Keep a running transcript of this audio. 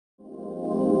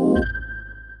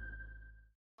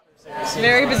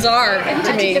very bizarre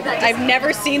to me. I've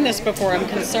never seen this before. I'm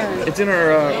concerned. It's in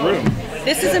our room.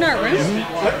 This is in our room?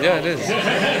 Mm-hmm. Yeah, it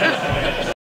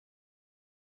is.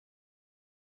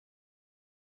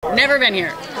 Never been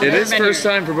here. It is first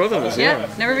time for both of us. Yeah.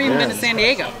 Never even been to San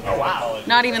Diego. Oh, wow.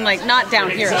 Not even like, not down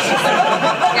here.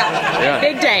 Yeah.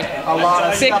 Big day. A lot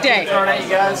of big day. Thrown at you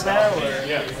guys now? Or?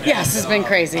 Yes, it's been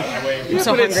crazy. I'm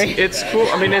so hungry. It's cool.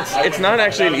 I mean, it's not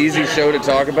actually an easy show to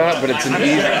talk about, but it's an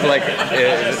easy, like,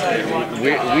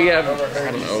 we have,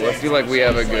 I don't know, I feel like we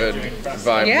have a good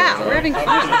vibe. Yeah, we're having fun.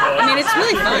 I mean, it's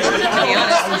really fun, to be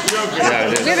honest.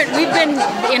 Yeah, it is. We've been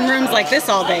in rooms like this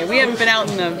all day. We haven't been out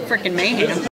in the frickin'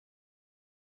 mayhem.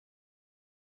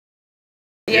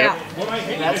 Yeah.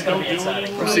 That's going to be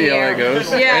exciting. We'll see how that goes.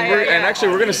 Yeah, and actually,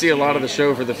 we're going to see a lot of the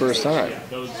show for the first time.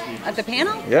 At the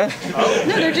panel? Yeah.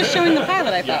 No, they're just showing the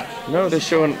pilot, I thought. No, they're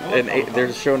showing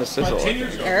a sizzle.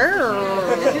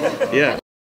 Yeah.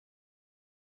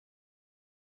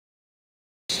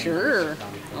 Sure.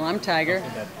 Well, I'm Tiger.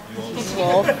 He's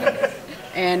Wolf.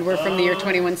 And we're from the year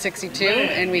 2162,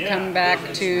 and we come back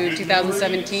to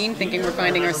 2017 thinking we're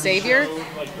finding our savior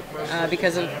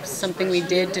because of something we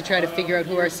did to try to figure out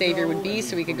who our savior would be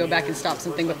so we could go back and stop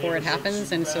something before it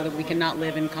happens, and so that we can not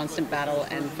live in constant battle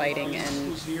and fighting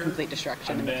and complete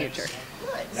destruction in the future.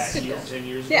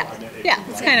 Yeah,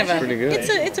 it's kind of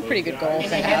it's a pretty good goal. You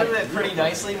handled it pretty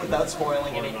nicely without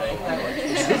spoiling anything.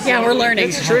 Yeah, we're learning.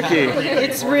 It's tricky.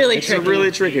 It's really tricky. It's a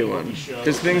really tricky one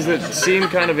because things that seem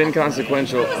kind of inconsequential.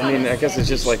 I mean, I guess it's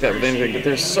just like that with anything, but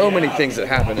there's so many things that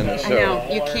happen in the show. I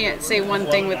know you can't say one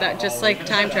thing without, just like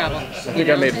time travel. I think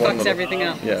I made one. Fucks everything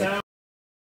up. Yeah.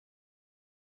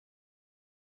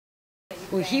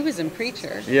 Well, he was in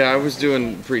Preacher. Yeah, I was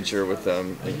doing Preacher with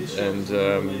them, and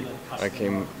I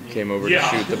came over to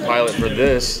shoot the pilot for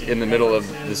this in the middle of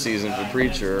the season for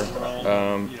Preacher,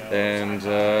 and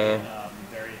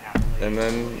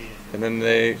then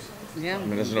they. Yeah. I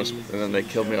mean, and then they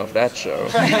killed me off that show.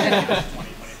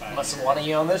 Must have wanted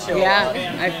you on this show.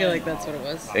 Yeah, I feel like that's what it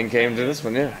was. And came to this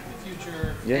one, yeah.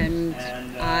 Yeah. And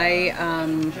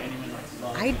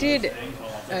I did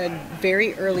a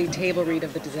very early table read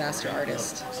of The Disaster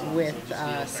Artist with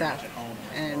Seth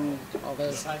and all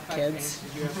those kids,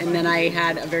 and then I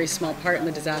had a very small part in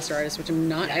The Disaster Artist, which I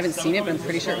haven't seen it, but I'm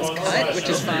pretty sure it was cut, which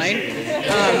is fine.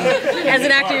 As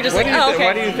an actor, you're just oh, okay.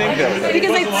 Why do you think that?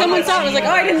 Because someone saw it, was like, oh,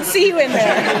 I didn't see you in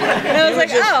there. And I was like,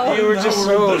 oh.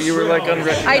 You were like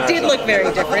unrecognizable. I did look very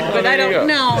different, but I don't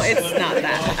know, it's not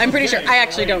that. I'm pretty sure, I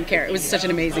actually don't care. It was such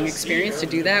an amazing experience to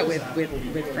do that with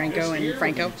Franco,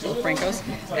 both Francos,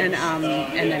 and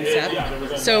then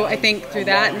Seth. So I think through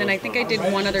that, and then I think I did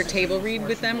one other table read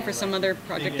with them for some other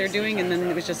project they're doing, and then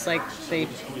it was just like they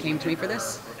came to me for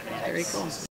this. Very cool.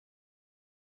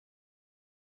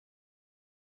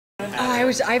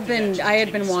 I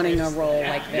had been wanting a role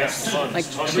like this, like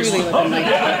truly looking like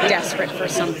desperate for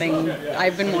something.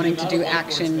 I've been wanting to do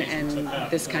action and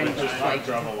this kind of like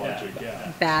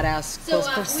badass close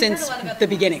since the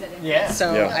beginning. Yeah.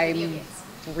 So yeah.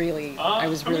 I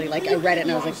was really like, I read it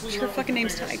and I was like, your fucking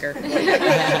name's Tiger.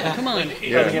 Come on.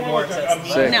 Yeah.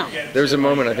 No. There was a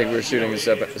moment, I think we were shooting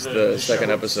the second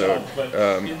episode,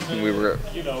 when we were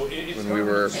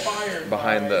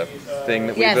behind the thing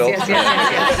that we built.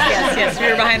 Yes. We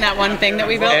were behind that one thing that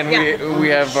we built. And we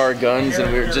have our guns,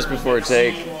 and we were just before a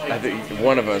take. I think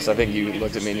one of us, you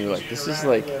looked at me and you were like, this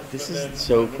is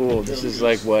so cool. This is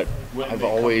like what I've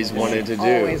always wanted to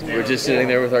do. We're just sitting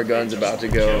there with our guns about to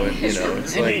go, and it's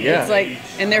like, yeah. It's like,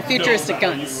 and they're futuristic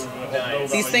guns.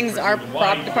 These things, our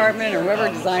prop department or whoever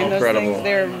designed those things,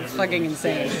 they're fucking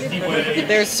insane.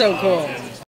 They're so cool.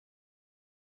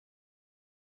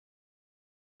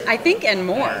 I think, and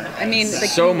more. I mean,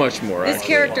 so much more. This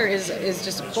character is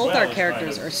just, both our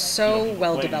characters are so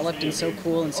well developed and so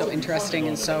cool and so interesting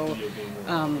and so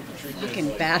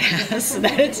fucking badass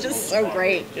that it's just so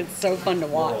great. It's so fun to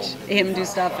watch him do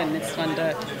stuff, and it's fun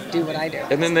to do what I do.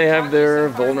 And then they have their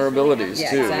vulnerabilities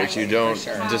too, which you don't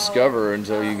discover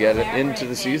until you get into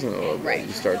the season a little bit. Right.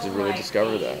 You start to really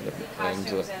discover that, and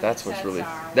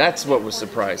that's what was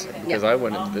surprising, because I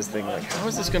went into this thing like, how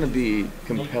is this going to be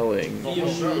compelling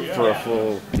for a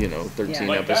full 13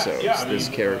 episodes? This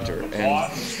character and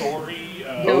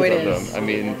both of them. I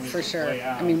mean, for sure.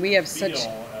 I mean, we have such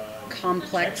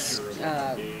complex,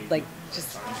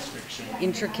 just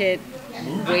intricate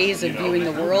ways of viewing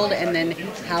the world, and then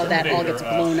how that all gets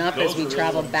blown up as we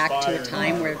travel back to a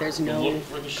time where there's no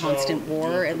constant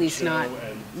war, at least not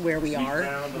where we are,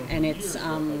 and it's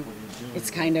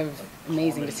kind of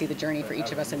amazing to see the journey for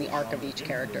each of us and the arc of each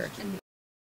character.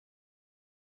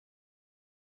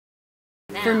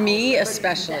 For me,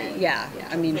 especially, yeah.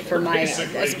 I mean, for my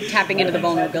tapping into the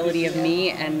vulnerability of me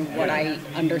and what I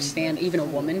understand even a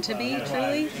woman to be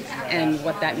truly, and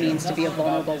what that means to be a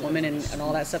vulnerable woman and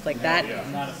all that stuff like that.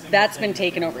 That's been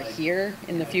taken over here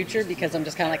in the future because I'm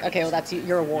just kind of like, okay, well,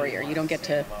 you're a warrior. You don't get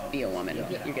to be a woman.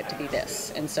 You get to be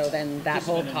this. And so then that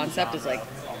whole concept is like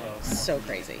so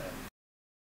crazy.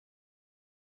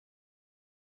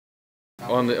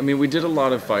 I mean, we did a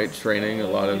lot of fight training.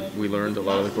 We learned a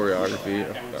lot of the choreography,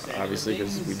 obviously,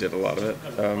 because we did a lot of it.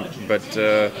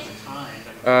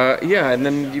 Yeah, and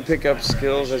then you pick up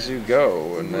skills as you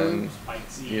go, and then,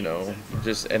 you know,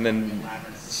 and then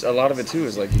a lot of it too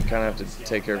is like you kind of have to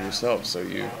take care of yourself. So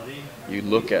you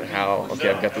look at how,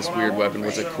 okay, I've got this weird weapon.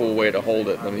 What's a cool way to hold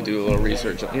it? Let me do a little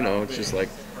research. You know, it's just like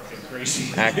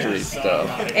actor stuff.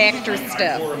 Actor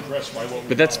stuff.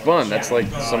 But that's fun. That's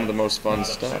like some of the most fun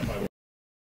stuff.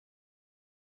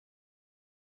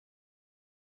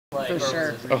 For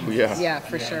sure. Oh yeah. Yeah,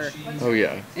 for sure. Oh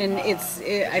yeah. And I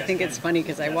think it's funny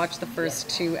because I watched the first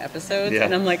 2 episodes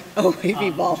and I'm like, oh, we've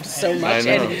evolved so much,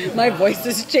 and my voice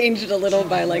has changed a little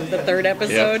by like the 3rd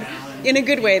episode, in a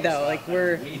good way though. Like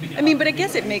but I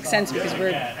guess it makes sense because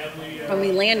when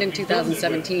we land in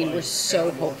 2017, we're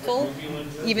so hopeful,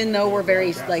 even though we're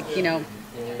very like, you know,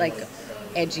 like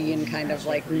edgy and kind of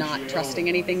like not trusting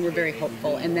anything. We're very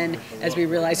hopeful, and then as we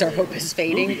realize our hope is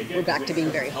fading, we're back to being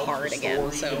very hard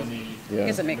again. So I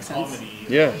guess it makes sense.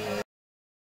 Yeah.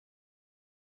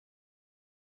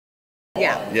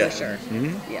 Yeah, for sure.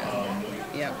 Mm-hmm.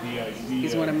 Yeah.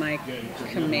 He's one of my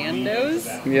commandos.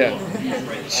 Yeah.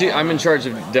 I'm in charge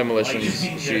of demolitions.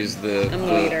 She's the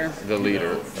leader. The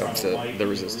leader of the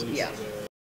resistance. Yeah.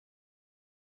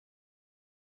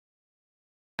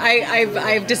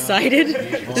 I've decided.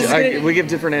 We give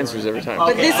different answers every time.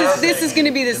 But this is going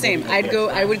to be the same.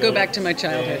 I would go back to my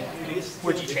childhood.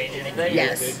 Would you change anything?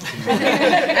 Yes.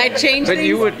 I'd change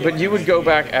things. But you would go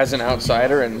back as an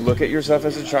outsider and look at yourself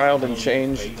as a child and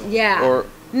change. Yeah. Or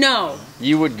no.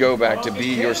 You would go back to be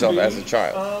yourself as a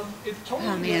child.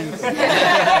 Oh man.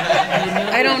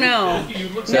 I don't know.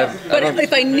 But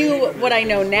if I knew what I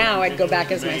know now, I'd go back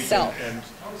as myself.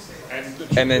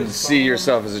 And then see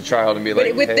yourself as a child and be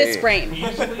like, with hey. this brain.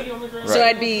 Right. So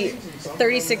I'd be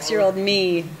 36-year-old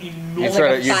me. You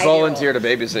volunteer to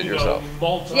babysit yourself.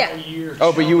 Yeah.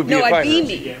 Oh, but you would be a fighter. No, I'd be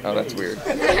me. Oh, that's weird.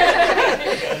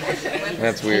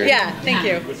 That's weird. Yeah, thank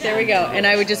you. There we go. And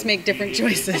I would just make different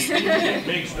choices.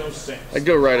 I'd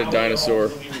go ride a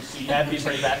dinosaur. That'd be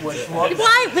pretty bad.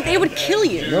 Why? But they would kill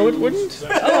you. No, it wouldn't.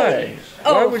 Why?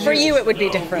 Oh, for you it would be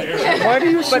different. Why do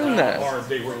you assume that?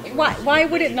 Why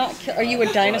would it not kill? Are you a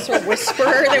dinosaur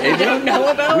whisperer that we don't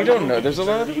know about? We don't know. There's a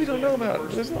lot that we don't know about.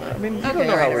 We don't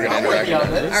know how we're going to interact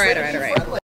with this. All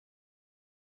right.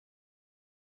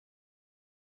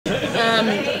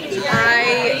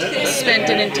 I spent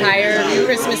an entire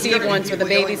Christmas Eve once with a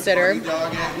babysitter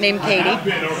named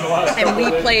Katie, and we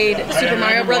played Super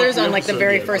Mario Brothers on like the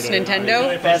very first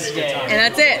Nintendo. Best game. And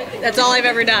that's it. That's all I've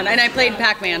ever done. And I played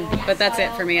Pac-Man, but that's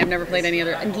it for me. I've never played any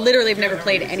other. I literally have never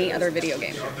played any other video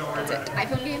game. That's it.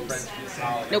 iPhone games?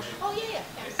 Nope. Oh,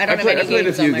 I played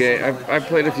a few games. I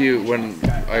played a few when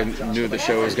I knew the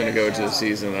show was going to go to the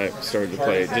season. I started to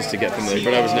play just to get familiar,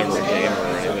 but I was never a gamer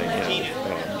or anything.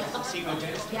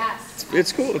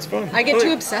 It's cool. It's fun. I get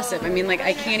too obsessive. I mean, like,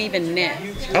 I can't even knit.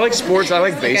 I like sports. I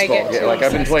like baseball. Like,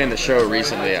 I've been playing the show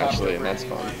recently, actually, and that's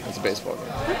fun. It's a baseball game.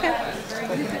 Okay.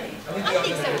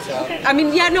 I mean,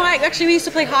 we used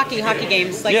to play hockey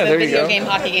games, like the video game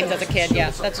hockey games as a kid. Yeah,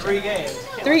 that's 3 games.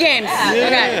 3 games.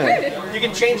 Okay. You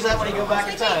can change that when you go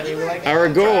back in time. Our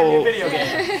goal,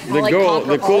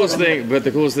 the coolest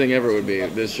thing ever would be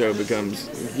this show becomes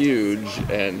huge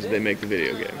and they make the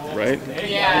video game, right?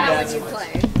 Yeah. How would you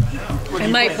play? I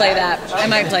might play that.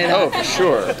 Oh, for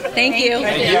sure. Thank you.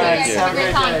 Thank you. Have a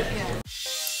great time.